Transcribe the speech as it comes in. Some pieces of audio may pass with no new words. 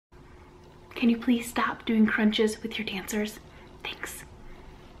Can you please stop doing crunches with your dancers? Thanks.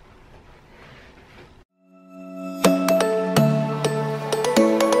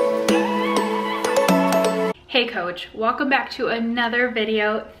 Hey coach, welcome back to another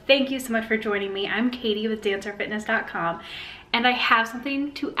video. Thank you so much for joining me. I'm Katie with dancerfitness.com and I have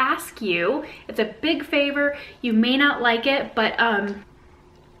something to ask you. It's a big favor. You may not like it, but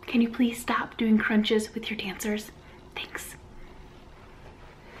can you please stop doing crunches with your dancers? Thanks.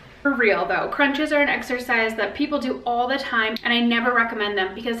 For real though, crunches are an exercise that people do all the time and I never recommend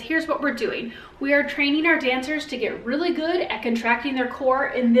them because here's what we're doing. We are training our dancers to get really good at contracting their core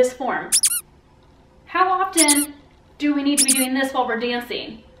in this form. How often do we need to be doing this while we're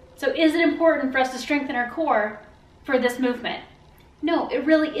dancing? So is it important for us to strengthen our core for this movement? No, it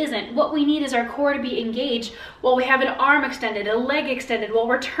really isn't. What we need is our core to be engaged while we have an arm extended, a leg extended, while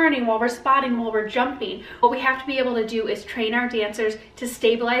we're turning, while we're spotting, while we're jumping. What we have to be able to do is train our dancers to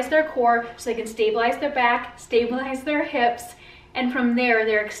stabilize their core so they can stabilize their back, stabilize their hips, and from there,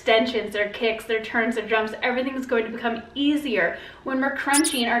 their extensions, their kicks, their turns, their jumps, everything is going to become easier. When we're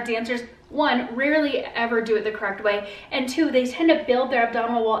crunching, our dancers, one, rarely ever do it the correct way, and two, they tend to build their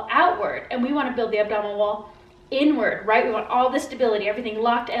abdominal wall outward, and we want to build the abdominal wall inward, right? We want all the stability, everything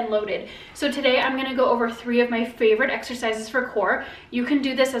locked and loaded. So today I'm going to go over 3 of my favorite exercises for core. You can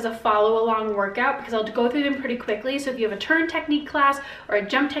do this as a follow along workout because I'll go through them pretty quickly. So if you have a turn technique class or a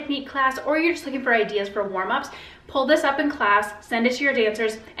jump technique class, or you're just looking for ideas for warm-ups, pull this up in class, send it to your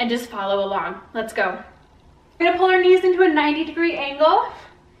dancers, and just follow along. Let's go. We're going to pull our knees into a 90-degree angle.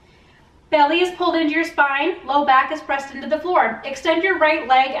 Belly is pulled into your spine, low back is pressed into the floor. Extend your right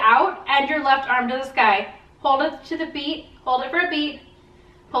leg out and your left arm to the sky. Hold it to the beat, hold it for a beat,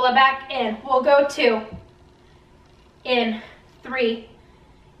 pull it back in. We'll go 2, in, 3.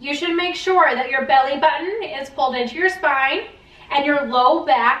 You should make sure that your belly button is pulled into your spine and your low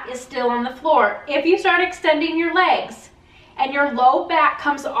back is still on the floor. If you start extending your legs and your low back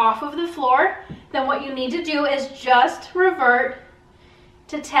comes off of the floor, then what you need to do is just revert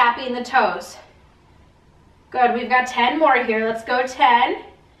to tapping the toes. Good, we've got 10 more here. Let's go 10,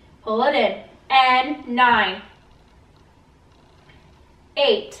 pull it in, and 9,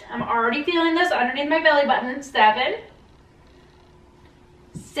 8, I'm already feeling this underneath my belly button, 7,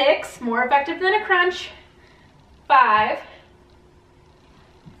 6, more effective than a crunch, 5,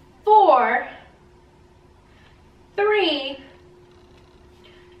 4, 3,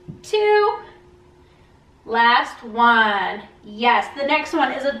 2, last one. Yes, the next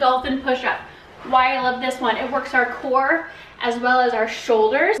one is a dolphin push-up. Why I love this one, it works our core as well as our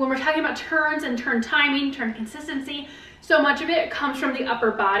shoulders. When we're talking about turns and turn timing, turn consistency, so much of it comes from the upper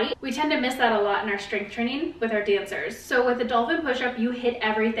body. We tend to miss that a lot in our strength training with our dancers. So with the dolphin push-up, you hit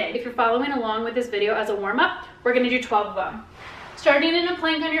everything. If you're following along with this video as a warm-up, we're gonna do 12 of them. Starting in a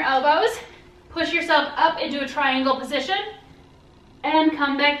plank on your elbows, push yourself up into a triangle position and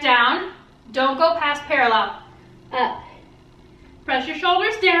come back down. Don't go past parallel. Up. Press your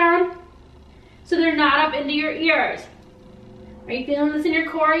shoulders down so they're not up into your ears. Are you feeling this in your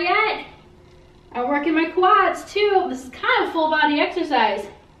core yet? I'm working my quads too. This is kind of a full body exercise.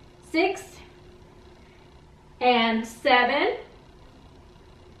 6 and 7,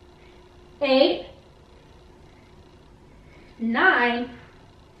 8, 9,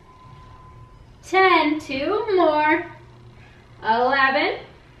 10, 2 more, 11,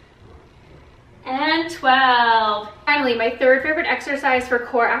 and 12. Finally, my 3rd favorite exercise for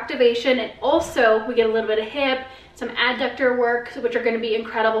core activation, and also we get a little bit of hip, some adductor work, which are going to be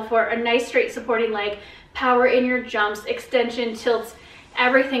incredible for a nice straight supporting leg, power in your jumps, extension, tilts,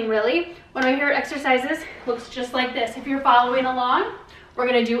 everything really. One of my favorite exercises looks just like this. If you're following along, we're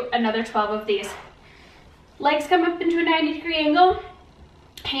going to do another 12 of these. Legs come up into a 90-degree angle,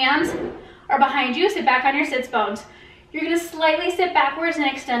 hands are behind you, sit back on your sits bones. You're going to slightly sit backwards and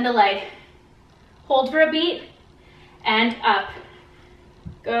extend a leg. Hold for a beat, and up.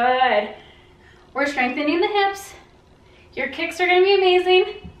 Good. We're strengthening the hips. Your kicks are gonna be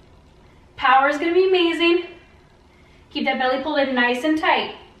amazing. Power is gonna be amazing. Keep that belly pulled in nice and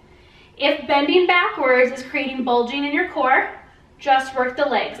tight. If bending backwards is creating bulging in your core, just work the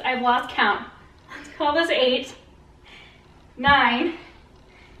legs. I've lost count. Let's call this 8, 9,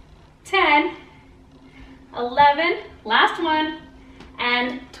 10, 11, last one,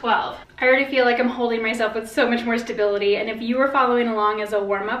 and 12. I already feel like I'm holding myself with so much more stability, and if you were following along as a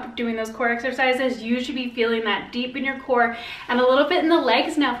warm-up doing those core exercises, you should be feeling that deep in your core and a little bit in the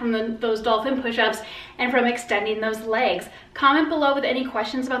legs now from those dolphin push-ups and from extending those legs. Comment below with any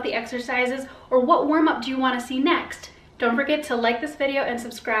questions about the exercises or what warm-up do you want to see next. Don't forget to like this video and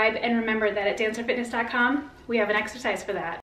subscribe, and remember that at dancerfitness.com we have an exercise for that.